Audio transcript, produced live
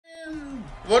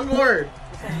One more.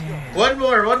 One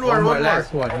more.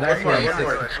 Last one.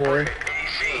 64.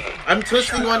 I'm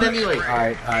twisting one anyway.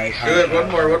 Alright. Good. One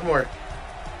more.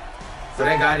 But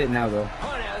I got it now, though.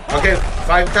 Okay,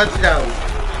 5 touchdowns.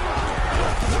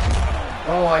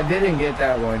 Oh, I didn't get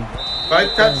that one.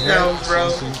 5 touchdowns, bro.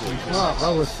 Oh,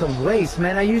 that was some waste,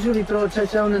 man. I usually throw a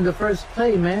touchdown in the first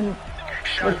play, man.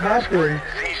 What happened?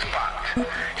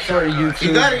 Sorry, YouTube.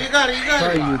 You got it.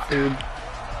 Sorry, YouTube.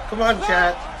 Come on,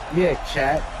 chat. Yeah,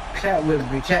 chat. Chat with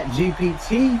me. Chat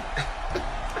GPT.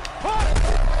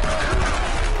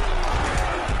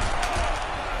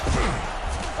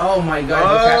 Oh my God,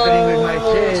 what's happening with my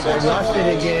shit? I lost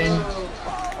it again.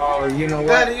 Oh, you know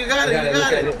what? You got it.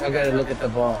 I gotta look at the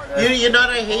ball. You know what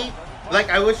I hate? Like,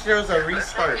 I wish there was a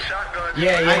restart.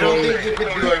 Yeah. I don't think you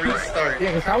could do a restart.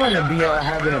 Yeah, because I want to be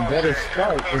having a better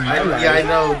start in my life. Yeah, I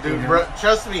know, dude. You know? Bro,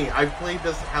 trust me, I've played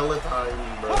this hella time,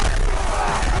 bro.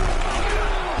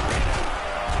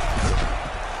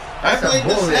 I've played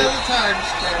this hella times,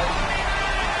 man.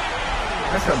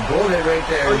 That's a bullet right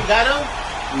there. Oh, you got him?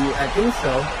 I think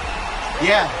so.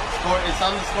 Yeah, it's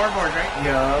on the scoreboard, right?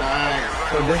 Yeah. Nice.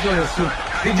 So this one is super.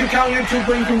 Did you count your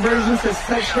 2-point conversions as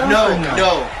touchdowns? No.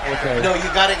 Okay. No, you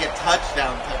gotta get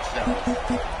touchdown.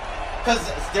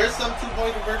 Because there's some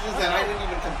 2-point conversions that I didn't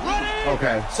even complete.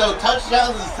 Okay. So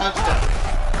touchdowns is touchdown.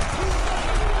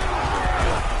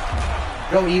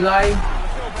 Go, Eli.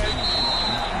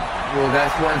 Well,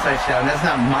 that's one touchdown. That's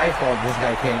not my fault this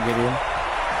guy can't get in.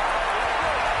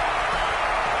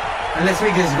 Unless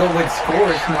we just go with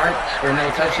scores, Mark. Or no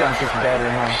touchdowns is better,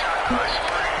 huh?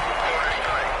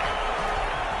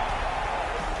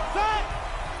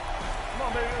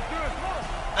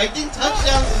 I think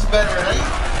touchdowns is better, right?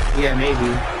 Yeah,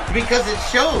 maybe. Because it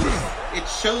shows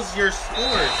your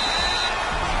scores.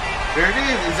 There it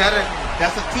is.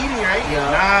 That's a TD, right?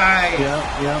 Yeah. Nice.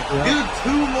 Yeah. Dude,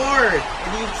 2 more.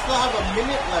 And you still have a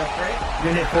minute left, right?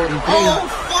 Minute 43. Oh,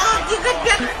 fuck. You could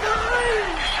get 5.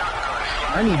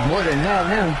 I need more than that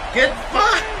now. Get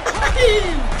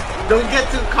 5. Don't get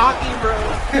too cocky, bro.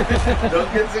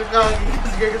 Don't get too cocky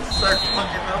because you're going to start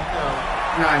fucking up now.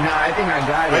 No, I think I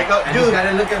got it. I dude, just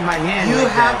gotta look at my hand. You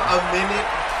have a minute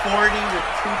 40 with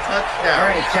 2 touchdowns.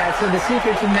 Alright, chat. So the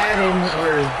secret to Madden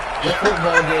or the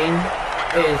football game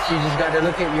is you just gotta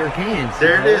look at your hands.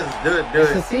 There it is. Do it.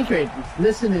 It's a secret.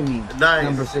 Listen to me. Nice.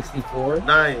 Number 64.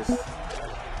 Nice.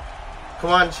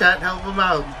 Come on, chat. Help him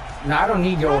out. No, I don't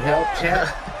need your help,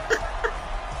 chat.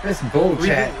 Let's go,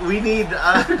 chat. We need.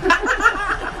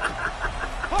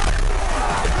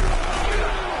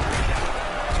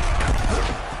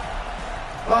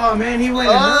 Oh man, he went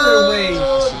another way.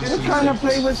 What kind of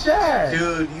play was that?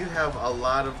 Dude, you have a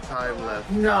lot of time left.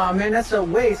 Nah, man, that's a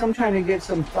waste. I'm trying to get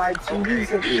some 5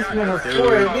 TDs at least, man, or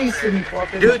 4 at least in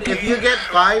fucking. Dude, if you get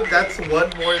 5, that's 1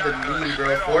 more than me,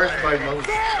 bro. 4 is my most.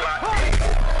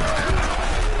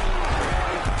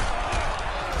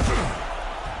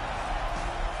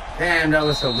 Damn, that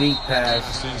was a weak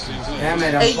pass. Damn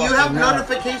it, Hey, you have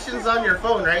notifications on your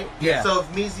phone, right? Yeah. So if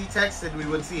Meezy texted, we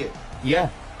would see it. Yeah.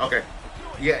 Okay.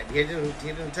 Yeah, he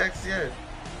didn't text yet.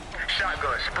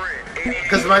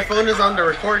 Because my phone is on the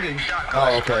recording.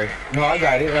 Oh, okay. No, I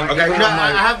got it. Okay, no,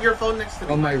 I have your phone next to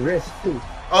me. On my wrist, too.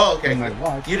 Oh, okay. On my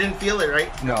watch. You didn't feel it,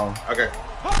 right? No. Okay.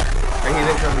 And he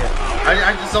didn't come yet.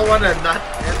 I just don't want to not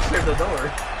answer the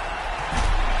door.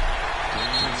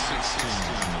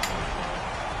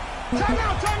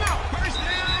 Timeout!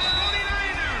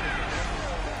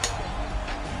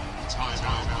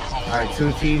 Alright,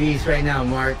 2 TDs right now,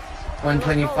 Mark.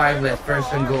 125 left.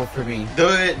 First and goal for me. Do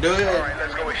it. Alright,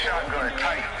 let's go with shotgun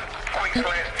tight. Quick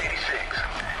slants 86.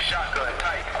 Shotgun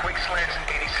tight. Quick slants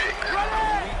 86.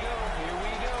 Here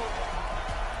we go.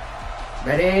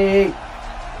 Ready?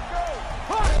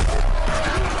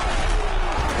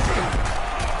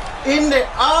 In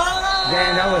there. Oh!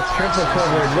 Damn, that was triple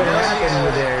covered. What happened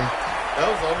over there? That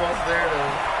was almost there,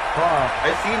 though. Oh.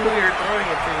 I seen who you're throwing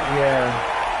it to. Yeah.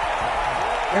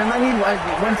 Damn, I need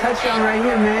 1 touchdown right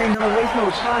here, man. Don't waste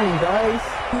no time, guys.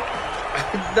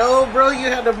 No, bro, you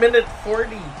had a minute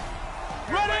 40.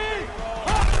 Ready?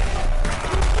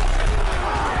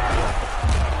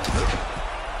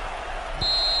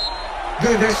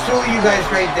 Dude, there's 2 of you guys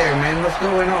right there, man. What's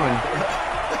going on?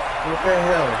 What the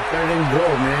hell? Third and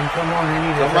goal, man. Come on, I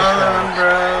need a touchdown. Come on,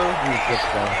 bro. I need a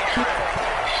touchdown.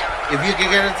 If you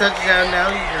can get a touchdown now,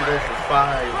 you can go for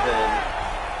 5 then.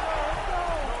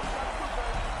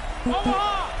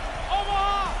 Omaha!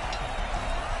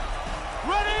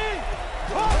 Ready?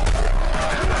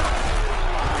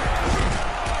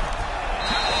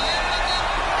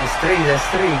 That's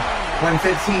 3.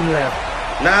 115 left.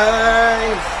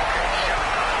 Nice.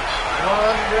 Come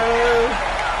on, bro.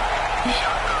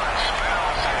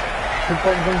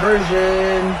 2-point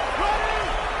conversion.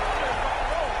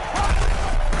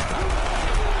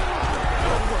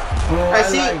 Oh, I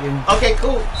see. like him. Okay,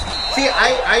 cool. See,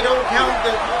 I don't count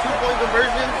the 2-point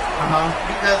conversions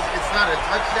because it's not a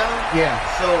touchdown. Yeah.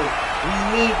 So we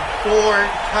need 4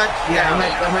 touchdowns. Yeah, I'm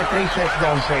at 3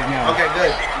 touchdowns right now. Okay,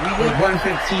 good. With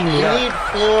 115 We left. need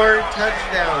 4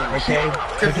 touchdowns. Okay.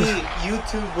 To be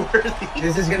YouTube worthy.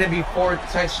 This is gonna be 4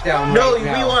 touchdowns. No, right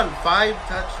now. we want 5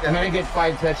 touchdowns. I'm gonna get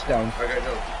 5 touchdowns. Okay,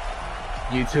 go.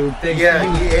 YouTube, thanks Yeah, to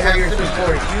you it for has your to be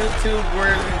support. YouTube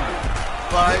worthy.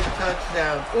 5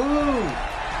 touchdowns. Ooh.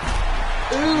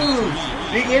 Ooh.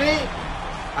 You get it?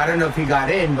 I don't know if he got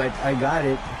in, but I got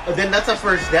it. Then that's a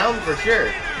first down for sure.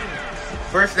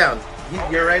 First down.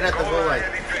 You're right at the goal line.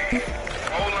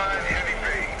 O-line heavy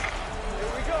fade.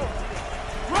 Here we go.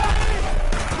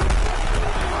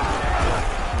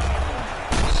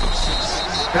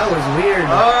 That was weird.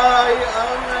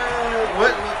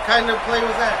 What kind of play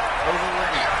was that?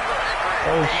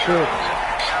 Oh shit.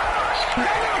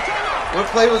 What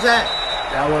play was that?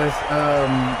 That was,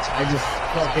 I just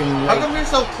fucking How come you're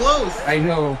so close? I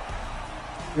know.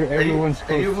 Everyone's Are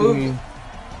close you to moving? me.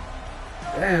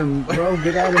 Damn, bro,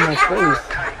 get out of my face.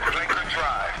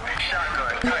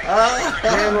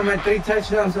 Damn, I'm at 3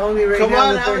 touchdowns only right Come now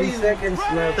on, with 30 Allie. seconds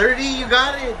left. 30, you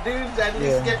got it, dude. At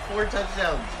least get 4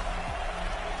 touchdowns.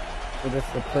 So that's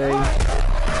the play.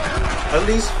 At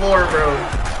least 4, bro.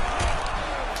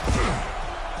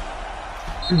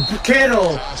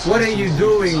 Kittle, what are you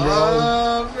doing, bro?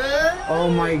 Oh, man. Oh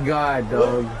my god,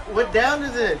 dog. What down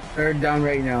is it? 3rd down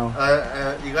right now.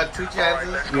 You got 2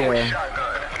 chances. Yeah.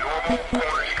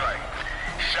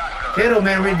 Kittle,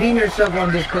 man, redeem yourself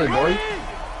on this play, boy.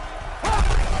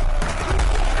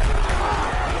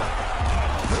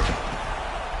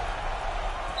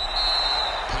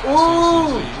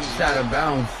 Ooh! It's out of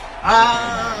bounds.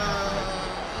 Ah!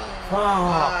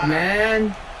 Fuck,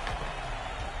 man.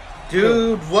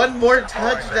 Dude, 1 more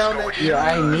touchdown. Yeah,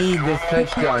 I need this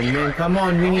touchdown, man. Come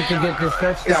on, we need to get this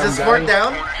touchdown, Is this 4th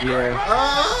down? Yeah.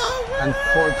 Oh,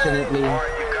 Unfortunately.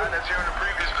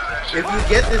 if you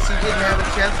get this, you didn't have a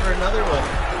chance for another one.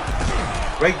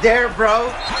 Right there, bro.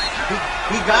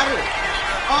 He got it.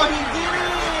 Oh, he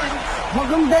didn't. How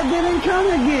come that didn't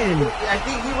count again? I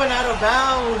think he went out of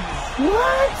bounds.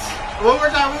 What? One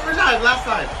more time. Last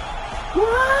time.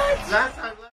 What? Last time.